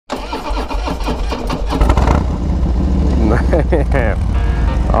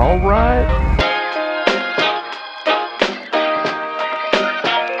All right.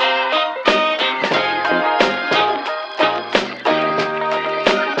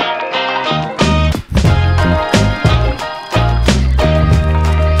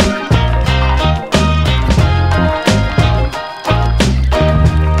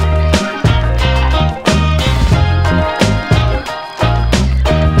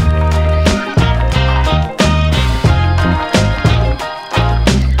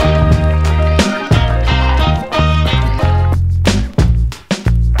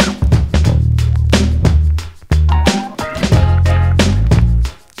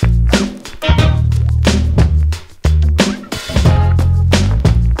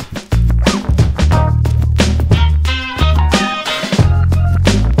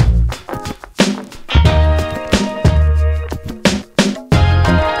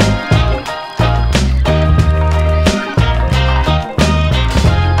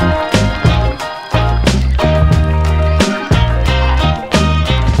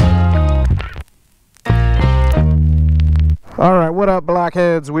 Alright, what up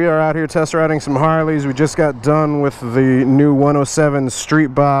blockheads? We are out here test riding some Harleys. We just got done with the new 107 Street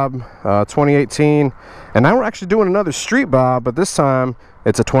Bob 2018. And now we're actually doing another Street Bob, but this time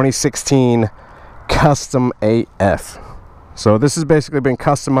it's a 2016 Custom AF. So this has basically been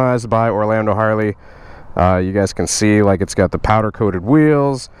customized by Orlando Harley. You guys can see like it's got the powder coated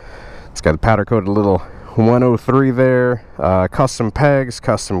wheels. It's got the powder coated little 103 there. Custom pegs,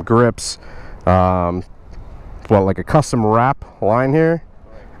 custom grips. Well, like a custom wrap line here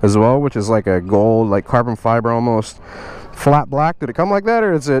as well, which is like a gold, like carbon fiber almost. Flat black. Did it come like that,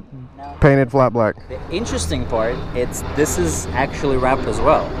 or is it painted flat black? The interesting part, this is actually wrapped as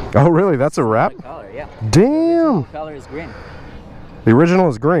well. Oh really? That's a wrap? Color, yeah. Damn. The color is green. The original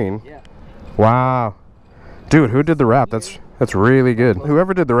is green. Yeah. Wow. Dude, who did the wrap? That's really good.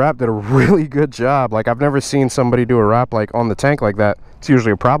 Whoever did the wrap did a really good job. Like, I've never seen somebody do a wrap like on the tank like that. It's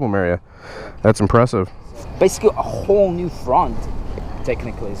usually a problem area. That's impressive. Basically a whole new front,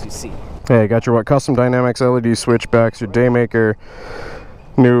 technically, as you see. Hey, got your custom dynamics, LED switchbacks, your daymaker,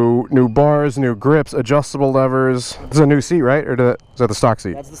 new bars, new grips, adjustable levers. This is a new seat, right? Or is that the stock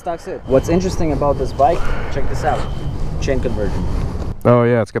seat? That's the stock seat. What's interesting about this bike, check this out. Chain conversion. Oh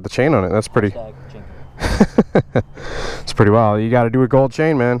yeah, it's got the chain on it. That's pretty. It's pretty wild. You got to do a gold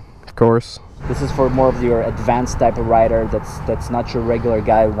chain, man. Of course. This is for more of your advanced type of rider. That's not your regular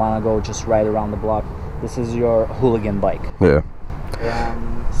guy who wanna go just ride around the block. This is your hooligan bike. Yeah.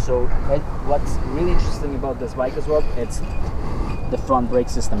 So what's really interesting about this bike as well, it's the front brake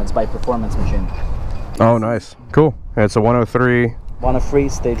system. It's by Performance Machine. Oh, nice. Cool. It's a 103. 103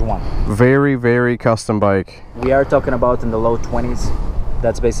 stage 1. Very, very custom bike. We are talking about in the low 20s.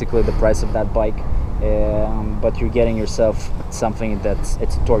 That's basically the price of that bike. But you're getting yourself something it's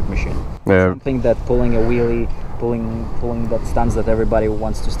a torque machine. Yeah. Something that pulling a wheelie, pulling that stunts that everybody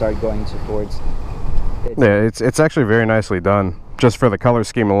wants to start going towards. It's actually very nicely done, just for the color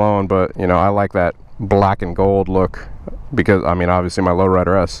scheme alone. But you know, I like that black and gold look because I mean, obviously my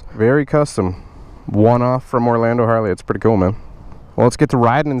Lowrider S. Very custom, one-off from Orlando Harley. It's pretty cool, man. Well, let's get to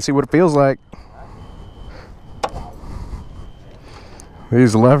riding and see what it feels like.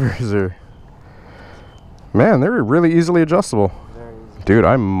 These levers are, man, they're really easily adjustable. Very easy. Dude,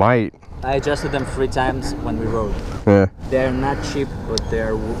 I adjusted them 3 times when we rode. Yeah. They're not cheap, but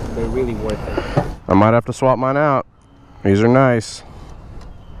they're really worth it. I might have to swap mine out. These are nice.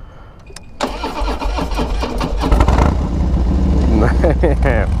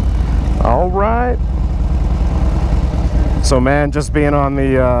 All right. So man, just being on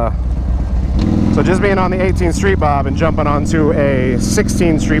the 18 Street Bob and jumping onto a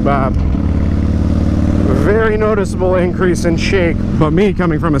 16 Street Bob, very noticeable increase in shake. But me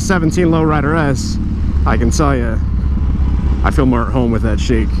coming from a 17 Lowrider S, I can tell you, I feel more at home with that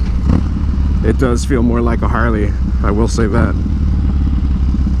shake. It does feel more like a Harley, I will say that.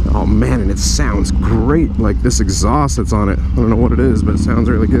 Oh man, and it sounds great. Like this exhaust that's on it, I don't know what it is, but it sounds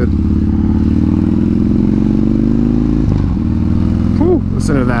really good. Whew,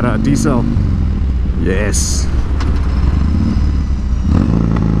 listen to that diesel. Yes.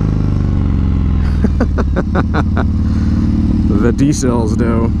 The D-cells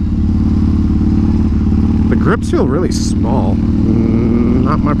though. The grips feel really small.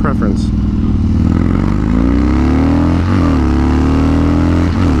 Not my preference.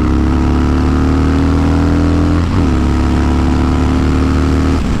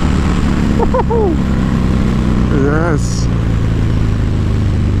 Yes.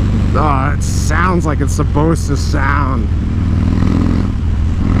 Oh, it sounds like it's supposed to sound.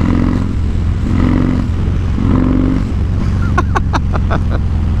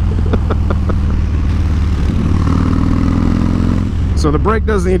 So the brake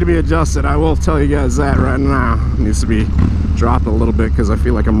does need to be adjusted. I will tell you guys that right now. It needs to be dropped a little bit because I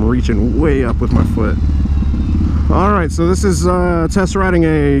feel like I'm reaching way up with my foot. All right, so this is test riding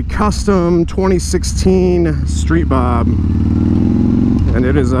a custom 2016 Street Bob, and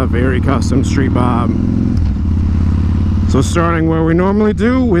it is a very custom Street Bob. So starting where we normally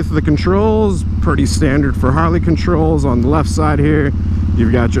do with the controls, pretty standard for Harley controls. On the left side here,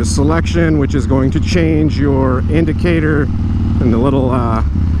 you've got your selection, which is going to change your indicator and the little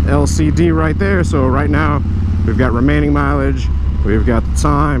LCD right there. So right now we've got remaining mileage, we've got the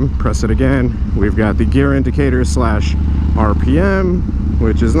time, press it again, we've got the gear indicator / RPM,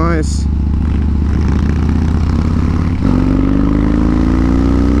 which is nice.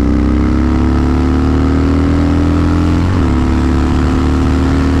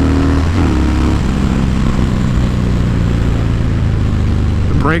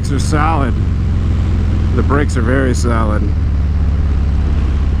 The brakes are solid. The brakes are very solid.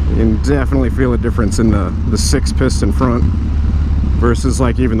 You can definitely feel a difference in the 6-piston front versus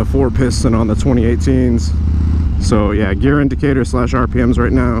like even the 4-piston on the 2018s. So yeah, gear indicator / RPMs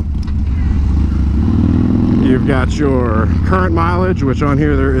right now. You've got your current mileage, which on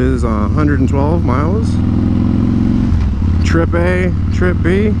here there is 112 miles. Trip A, Trip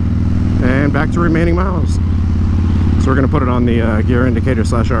B, and back to remaining miles. So we're going to put it on the gear indicator /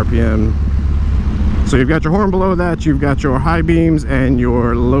 RPM. So you've got your horn below that, you've got your high beams and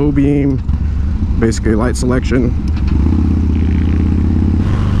your low beam, basically light selection.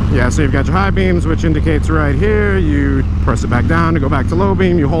 Yeah, so you've got your high beams, which indicates right here. You press it back down to go back to low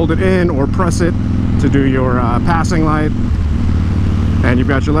beam, you hold it in or press it to do your passing light. And you've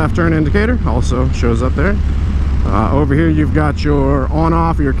got your left turn indicator, also shows up there. Over here you've got your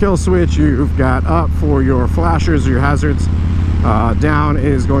on-off, your kill switch, you've got up for your flashers or your hazards. Down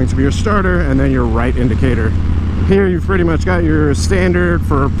is going to be your starter, and then your right indicator. Here you've pretty much got your standard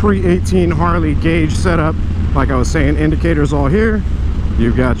for pre-18 Harley gauge setup. Like I was saying, indicators all here.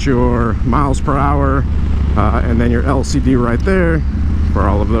 You've got your miles per hour, and then your LCD right there for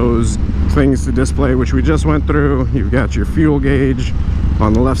all of those things to display, which we just went through. You've got your fuel gauge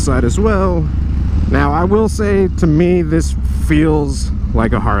on the left side as well. Now I will say, to me, this feels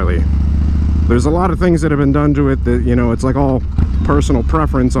like a Harley. There's a lot of things that have been done to it that, you know, it's like all personal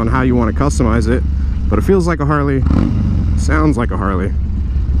preference on how you want to customize it, but it feels like a Harley, sounds like a Harley.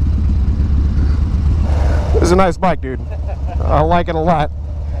 This is a nice bike, dude. I like it a lot.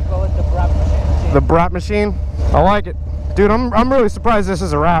 I call it the Brap machine. The Brap machine? I like it. Dude, I'm really surprised this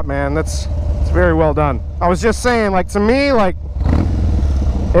is a wrap, man. It's very well done. I was just saying, like, to me, like,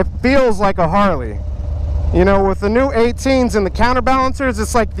 it feels like a Harley. You know, with the new 18s and the counterbalancers,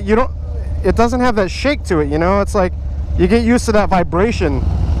 it's like it doesn't have that shake to it, you know? It's like you get used to that vibration,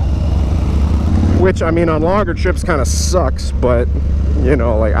 which, I mean, on longer trips kind of sucks, but, you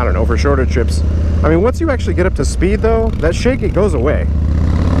know, like, I don't know, for shorter trips, I mean, once you actually get up to speed, though, that shake, it goes away.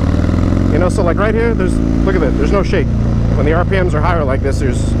 You know, so like right here, look at that, there's no shake. When the RPMs are higher like this,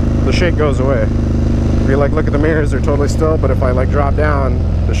 the shake goes away. If you like look at the mirrors, they're totally still, but if I like drop down,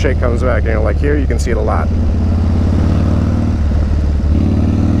 the shake comes back. You know, like here, you can see it a lot.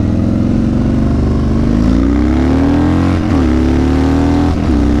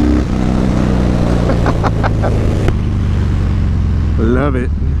 Love it.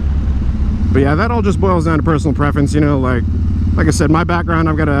 But yeah, that all just boils down to personal preference. You know, like I said, my background,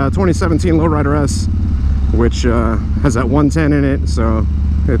 I've got a 2017 Lowrider S, which has that 110 in it, so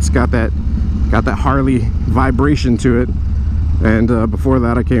it's got that Harley vibration to it. And before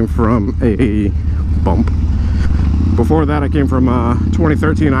that, I came from a bump. Before that, I came from a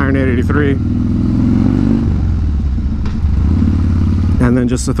 2013 Iron 883. And then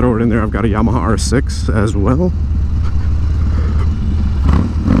just to throw it in there, I've got a Yamaha R6 as well.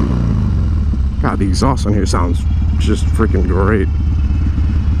 God, the exhaust on here sounds just freaking great.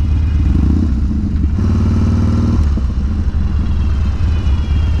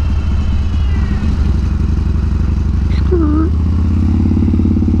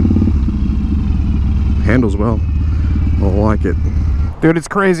 Handles well. I like it. Dude, it's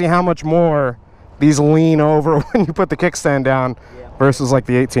crazy how much more these lean over when you put the kickstand down versus like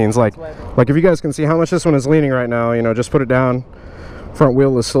the 18s. Like if you guys can see how much this one is leaning right now, you know, just put it down. Front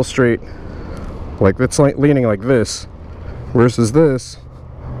wheel is still straight. Like it's like leaning like this versus this,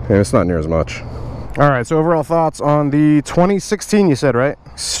 and it's not near as much. All right, so overall thoughts on the 2016, you said, right?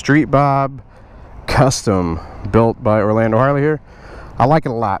 Street Bob Custom, built by Orlando Harley here. I like it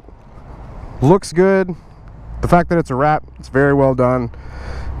a lot. Looks good. The fact that it's a wrap, it's very well done.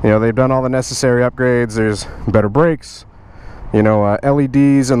 You know, they've done all the necessary upgrades. There's better brakes, you know,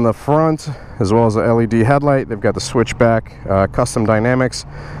 LEDs in the front as well as a LED headlight. They've got the switchback custom dynamics.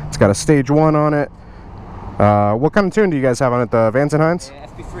 It's got a stage 1 on it. What kind of tune do you guys have on it? The Vans and Hines?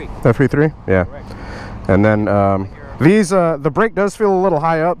 FP3. FP3? Yeah. Correct. And then these, the brake does feel a little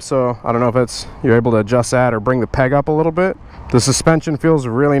high up, so I don't know if it's you're able to adjust that or bring the peg up a little bit. The suspension feels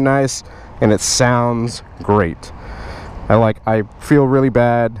really nice and it sounds great. I feel really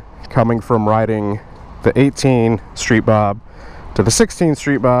bad coming from riding the 18 Street Bob to the 16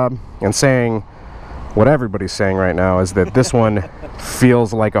 Street Bob and saying what everybody's saying right now is that this one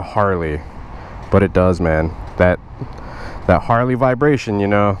feels like a Harley, but it does, man. That Harley vibration, you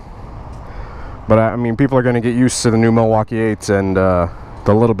know. But I mean, people are going to get used to the new Milwaukee 8s and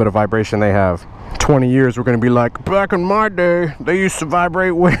the little bit of vibration they have. 20 years, we're going to be like, back in my day, they used to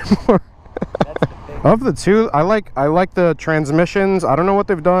vibrate way more. Of the two, I like the transmissions. I don't know what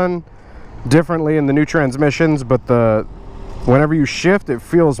they've done differently in the new transmissions, but whenever you shift, it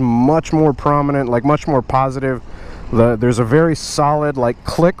feels much more prominent, like much more positive. There's a very solid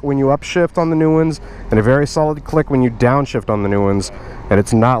click when you upshift on the new ones, and a very solid click when you downshift on the new ones. And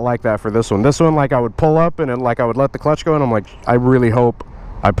it's not like that for this one. This one, I would pull up and I would let the clutch go, and I'm like, I really hope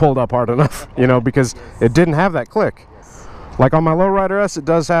I pulled up hard enough, you know, because it didn't have that click. Like on my Lowrider S, it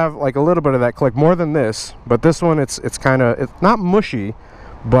does have like a little bit of that click, more than this. But this one, it's not mushy,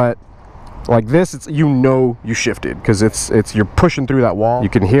 but like this, it's, you know, you shifted because you're pushing through that wall. You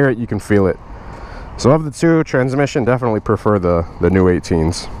can hear it, you can feel it. So of the two, transmission, definitely prefer the new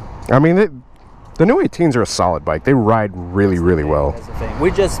 18s. I mean, the new 18s are a solid bike. They ride really, really well. That's the thing.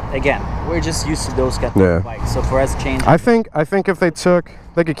 We're just used to those kind of bikes. So for us, change. I think if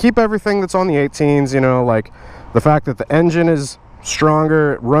they could keep everything that's on the 18s, you know, like the fact that the engine is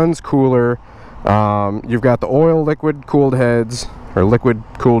stronger, it runs cooler. You've got the oil liquid cooled heads, or liquid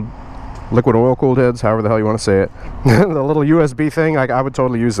oil cooled heads, however the hell you want to say it. The little USB thing, I would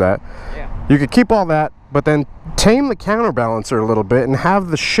totally use that. Yeah. You could keep all that, but then tame the counterbalancer a little bit and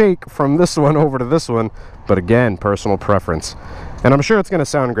have the shake from this one over to this one. But again, personal preference. And I'm sure it's going to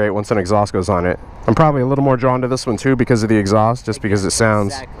sound great once an exhaust goes on it. I'm probably a little more drawn to this one too because of the exhaust, just because it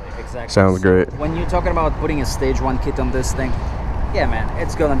sounds so great. When you're talking about putting a stage 1 kit on this thing, yeah, man,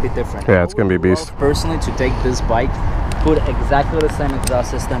 it's gonna be different. Yeah, it's gonna be a beast. Personally, to take this bike, put exactly the same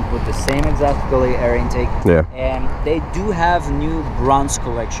exhaust system, put the same exactly air intake. Yeah. And they do have new bronze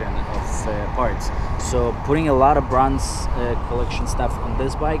collection of parts. So putting a lot of bronze collection stuff on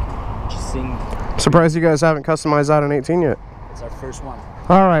this bike, just seeing. Surprised you guys haven't customized out an 18 yet. It's our first one.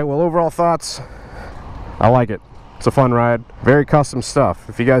 All right. Well, overall thoughts. I like it. It's a fun ride. Very custom stuff.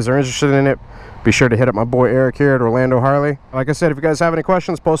 If you guys are interested in it, be sure to hit up my boy Eric here at Orlando Harley. Like I said, if you guys have any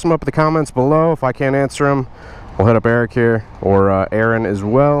questions, post them up in the comments below. If I can't answer them, we'll hit up Eric here, or Aaron as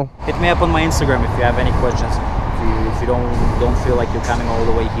well. Hit me up on my Instagram if you have any questions. If you don't feel like you're coming all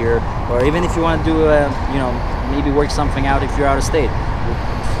the way here, or even if you want to do you know, maybe work something out if you're out of state.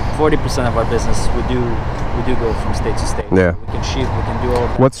 40% of our business we do go from state to state. Yeah. We can ship, we can do all of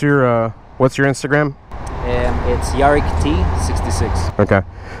that. What's your Instagram? It's YarikT66. Okay,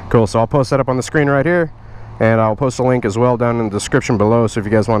 cool. So I'll post that up on the screen right here, and I'll post a link as well down in the description below. So if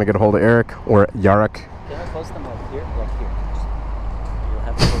you guys want to get a hold of Eric or Yarik, Can I post them over here? Like here. You'll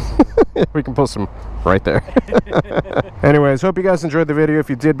have to post them. we can post them right there. Anyways, hope you guys enjoyed the video. If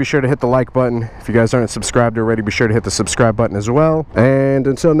you did, be sure to hit the like button. If you guys aren't subscribed already, be sure to hit the subscribe button as well. And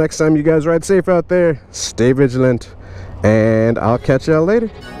until next time, you guys ride safe out there. Stay vigilant, and I'll catch y'all later.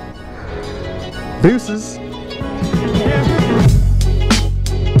 Deuces.